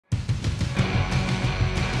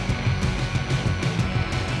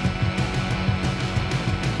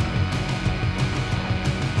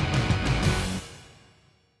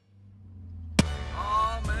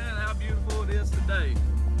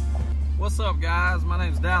up, guys? My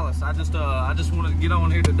name's Dallas. I just wanted to get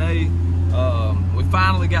on here today. We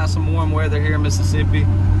finally got some warm weather here in Mississippi.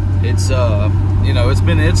 It's you know, it's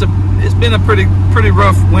been a pretty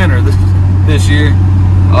rough winter this year.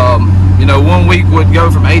 You know, one week would go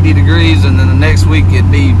from 80 degrees and then the next week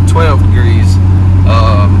it'd be 12 degrees.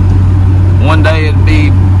 One day it'd be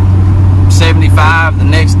 75, the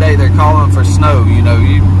next day they're calling for snow. You know,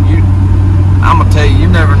 I'm gonna tell you, you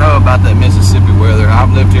never know about that Mississippi weather.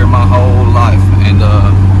 I've lived here my whole life, and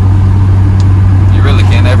you really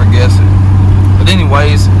can't ever guess it. But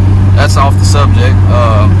anyways, that's off the subject.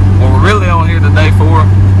 What we're really on here today for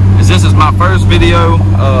is this is my first video.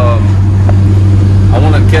 I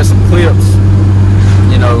wanted to catch some clips,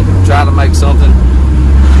 you know, try to make a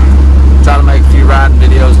few riding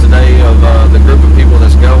videos today of the group of people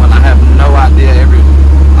that's going. I have no idea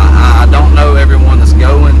I don't know everyone that's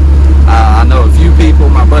going. I know a few people.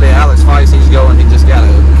 My buddy Alex Feist, he's going. He just got a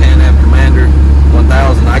Can-Am Commander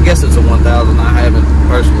 1000. I guess it's a 1000. I haven't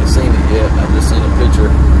personally seen it yet. I've just seen a picture.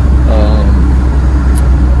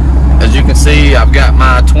 As you can see, I've got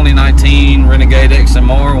my 2019 Renegade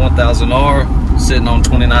XMR 1000R sitting on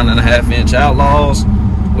 29.5-inch Outlaws.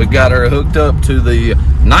 We've got her hooked up to the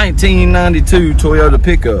 1992 Toyota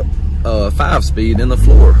pickup, 5-speed in the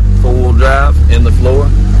floor, 4-wheel drive in the floor.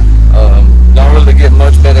 Don't really get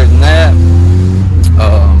much better than that.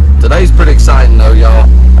 Today's pretty exciting though, y'all.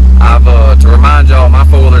 To remind y'all, my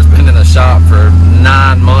foiler's been in the shop for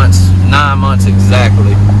 9 months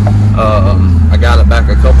exactly. I got it back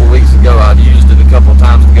a couple weeks ago. I've used it a couple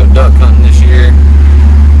times to go duck hunting this year.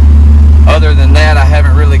 Other than that, I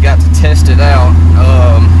haven't really got to test it out.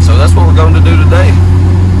 So that's what we're going to do today.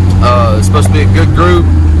 It's supposed to be a good group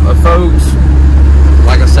of folks.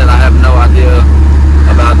 Like I said, I have no idea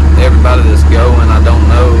about everybody that's going. I don't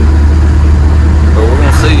know, but we're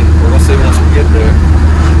gonna see. We're gonna see once we get there.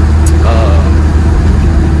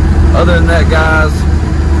 Other than that, guys,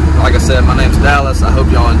 like I said, my name's Dallas. I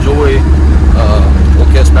hope y'all enjoy.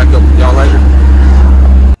 We'll catch back up with y'all later.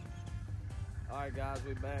 Alright guys,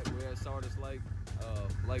 we're back. We're at Sardis Lake,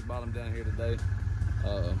 lake bottom down here today.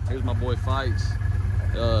 Here's my boy Feist,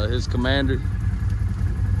 his Commander.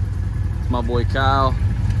 It's my boy Kyle.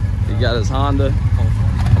 He got his Honda.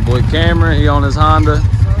 My boy Cameron, he on his Honda.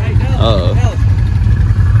 Hey,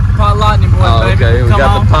 pot lightning boys, baby. Okay, we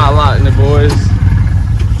got the pot lightning boys.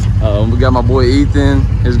 We got my boy Ethan,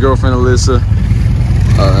 his girlfriend Alyssa.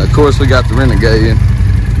 Of course, we got the Renegade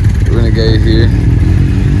here.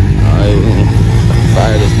 Alright, we're gonna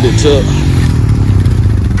fire this bitch up.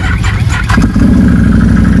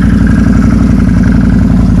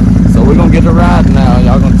 So we're gonna get to riding now.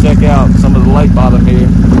 Y'all gonna check out some of the lake bottom here.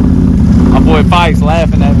 My boy Feist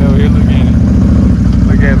laughing at me over here.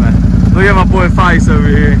 Look at him. Look at my boy Feist over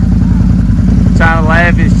here. Trying to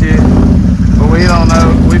laugh and shit. But we don't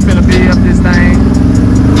know. We finna be up this thing.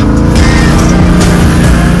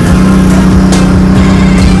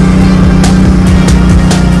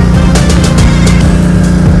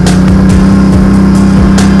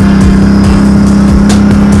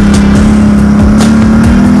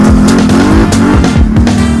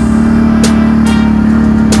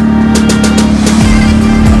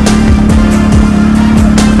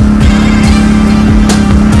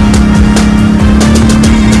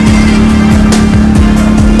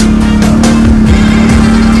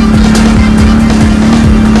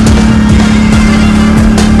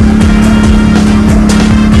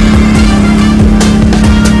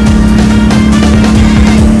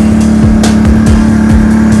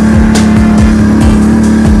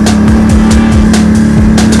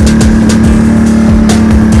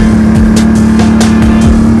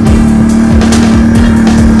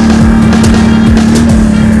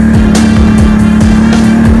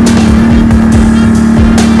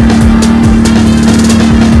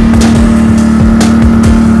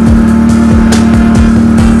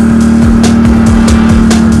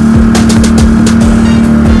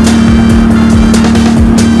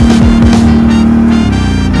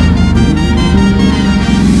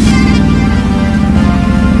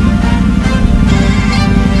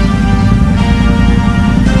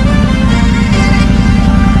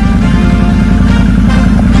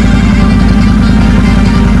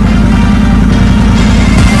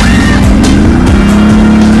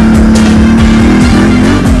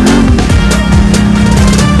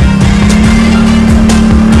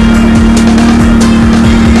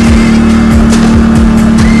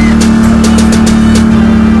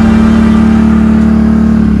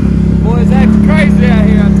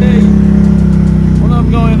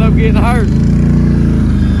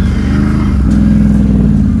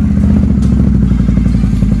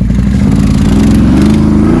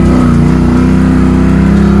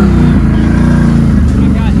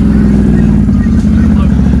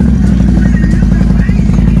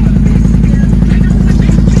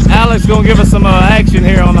 Alex gonna give us some action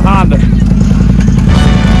here on the Honda.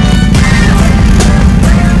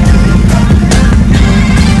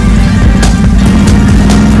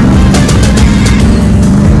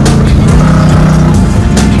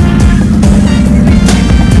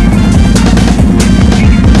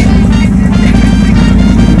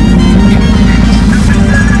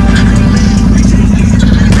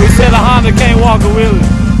 Who said a Honda can't walk a wheelie?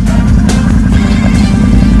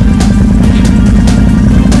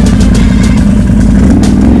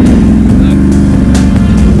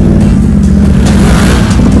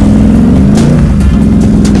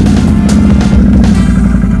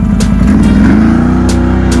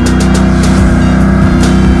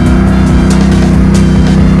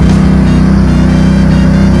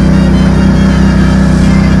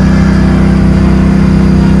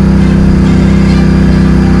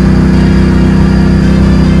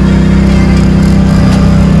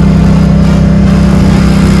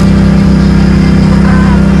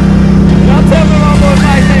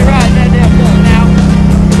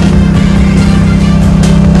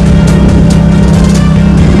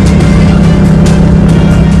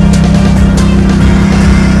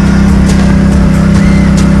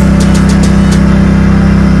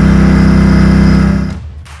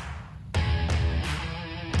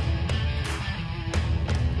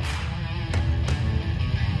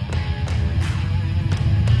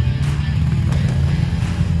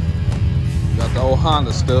 The old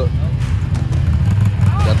Honda stuck.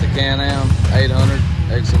 Got the Can-Am 800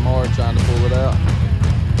 XMR trying to pull it out.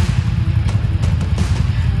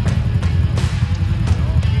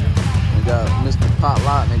 We got Mr. Pot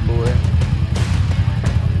Lightning boy.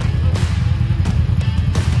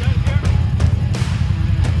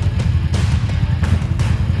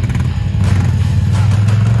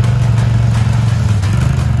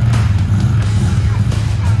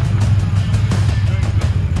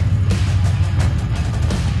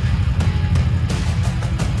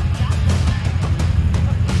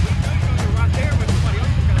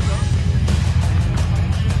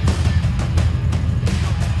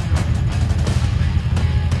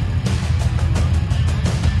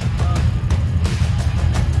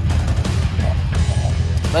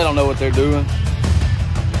 They don't know what they're doing.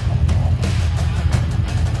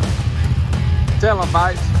 Tell them,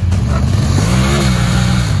 Bites.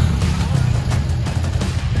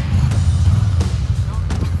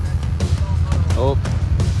 Oh.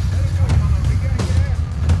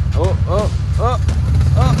 Oh, oh, oh,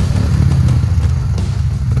 oh.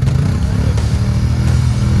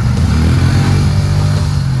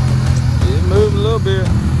 Just move a little bit.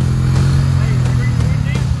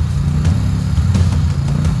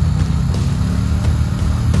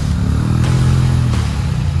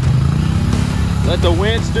 Let the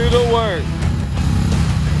winch do the work.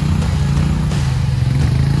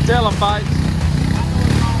 Tell them, Bites.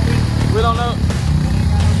 We don't know.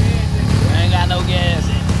 We ain't got no gas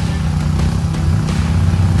in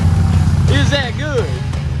it. Is that good?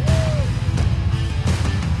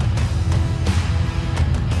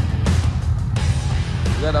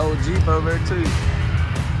 We got an old Jeep over there too.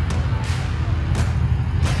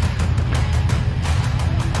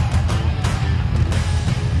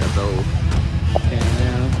 Got the old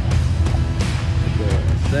Can-Am. The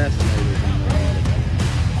Assassinators on there.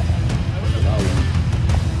 That's what I want.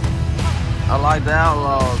 I like the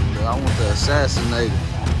Outlaws, but I want the Assassinator.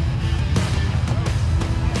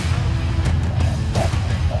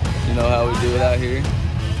 You know how we do it out here.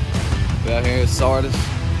 We're out here at Sardis.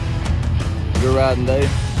 Good riding day.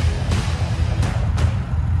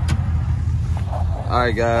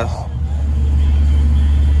 Alright guys.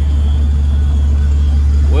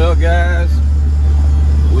 Well guys,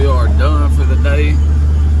 we are done for the day.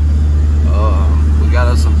 We got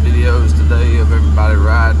us some videos today of everybody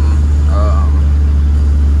riding.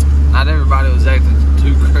 Not everybody was acting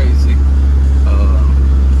too crazy.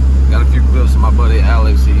 Got a few clips of my buddy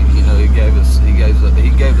Alex. He gave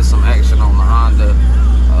us some action on the Honda,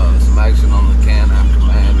 some action on the Can-Am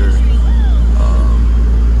Commander.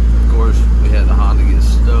 Of course, we had the Honda get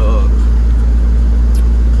stuck.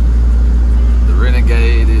 The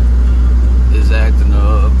Renegade is acting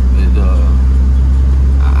up.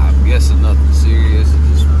 I'm guessing nothing serious. It's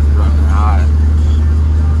just running hot.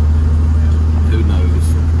 Who knows?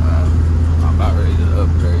 I'm about ready to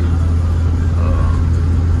upgrade.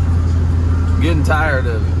 Getting tired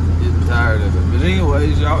of it. But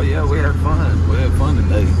anyways, y'all, yeah, we had fun. We had fun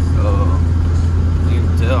today. You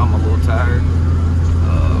can tell I'm a little tired.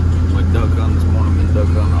 Went duck hunting this morning. Been duck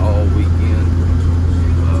hunting all weekend.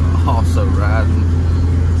 Also riding.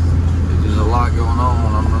 There's just a lot going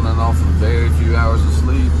on. I'm running off of very few hours of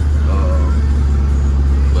sleep.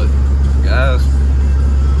 But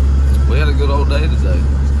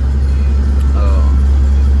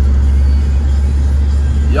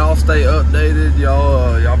stay updated.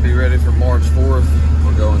 Y'all be ready for March 4th.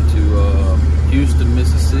 We're going to Houston,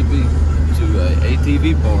 Mississippi to a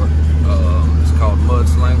ATV park. It's called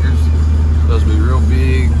Mudslingers. It's supposed to be real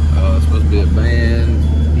big. It's supposed to be a band,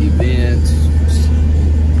 events,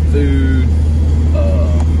 food,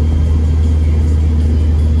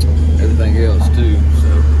 everything else too.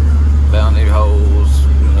 So bounty holes,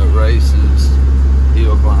 races,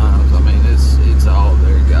 hill climbs. I mean, it's all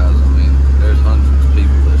there, guys. I mean, there's hundreds of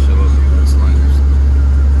people that show up at Mudslingers.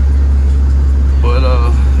 But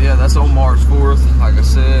yeah, that's on March 4th. Like I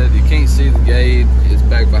said, you can't see the gate. It's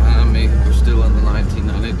back behind me. We're still in the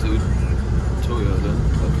 1992 Toyota,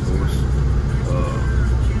 of course.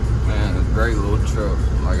 Man, a great little truck.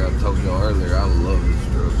 Like I told y'all earlier, I love this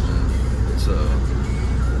truck, man. It's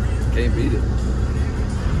can't beat it.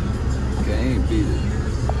 Can't beat it.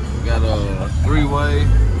 We got a three-way.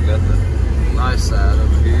 We got the nice side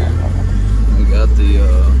over here. We got the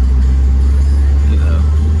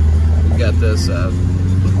we got that side.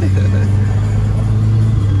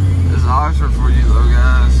 It's an Oxford for you though,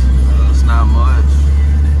 guys. It's not much.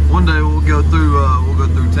 One day we'll go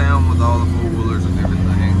through town with all the four-wheelers and everything.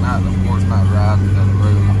 Of course, not riding down the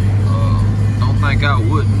road. Don't think I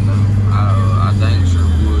wouldn't though. I dang sure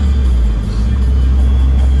would.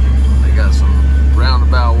 They got some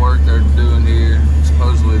roundabout work they're doing here.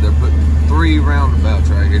 Supposedly they're putting 3 roundabouts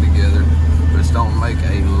right here together, which don't make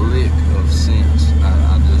a lick of sense.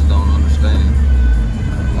 I just don't understand.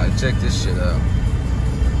 Like, check this shit out.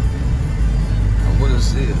 What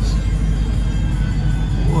is this?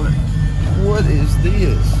 What is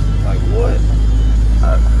this? Like, what?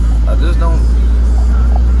 I just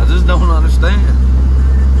don't understand.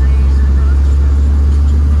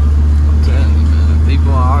 I'm telling you, man, people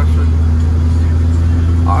in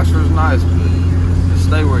Oxford's nice, but just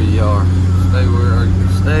stay where you are.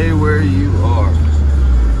 Stay where you are.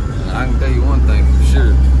 And I can tell you one thing for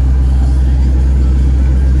sure.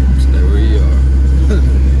 Stay where you are.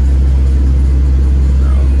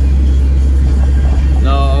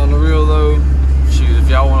 No, on the real though, shoot, if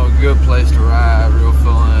y'all want a good place to ride, real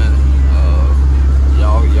fun,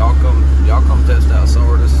 y'all come test out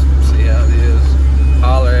Sardis, see how it is.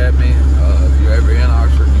 Holler at me if you're ever in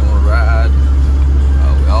Oxford and you want to ride.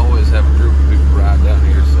 We always have a group of people ride down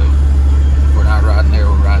here, so if we're not riding there,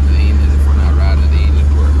 we're riding at Enid. If we're not riding at Enid,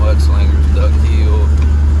 we're at Mudslingers, Duck Hill,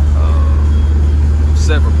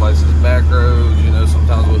 several places, back roads.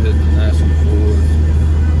 Sometimes we'll hit the National Forest.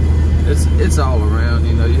 It's all around.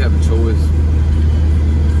 You have a choice.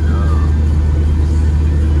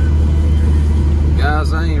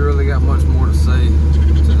 Guys, I ain't really got much more to say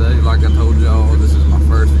today. Like I told y'all, this is my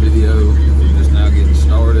first video. We're just now getting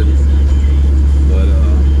started. But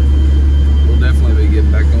we'll definitely be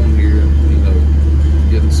getting back on here,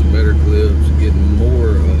 getting some better clips, getting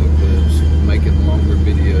more clips, making longer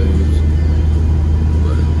videos.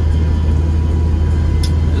 But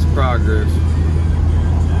it's progress.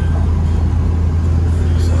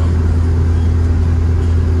 So,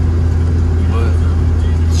 but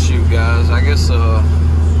shoot, guys, I guess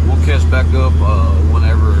we'll catch back up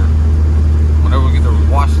whenever we get to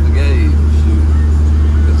wash the gauge. Shoot,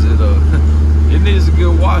 because it needs a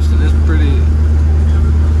good washing.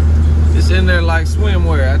 It's in there like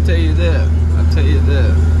swimwear. I tell you that.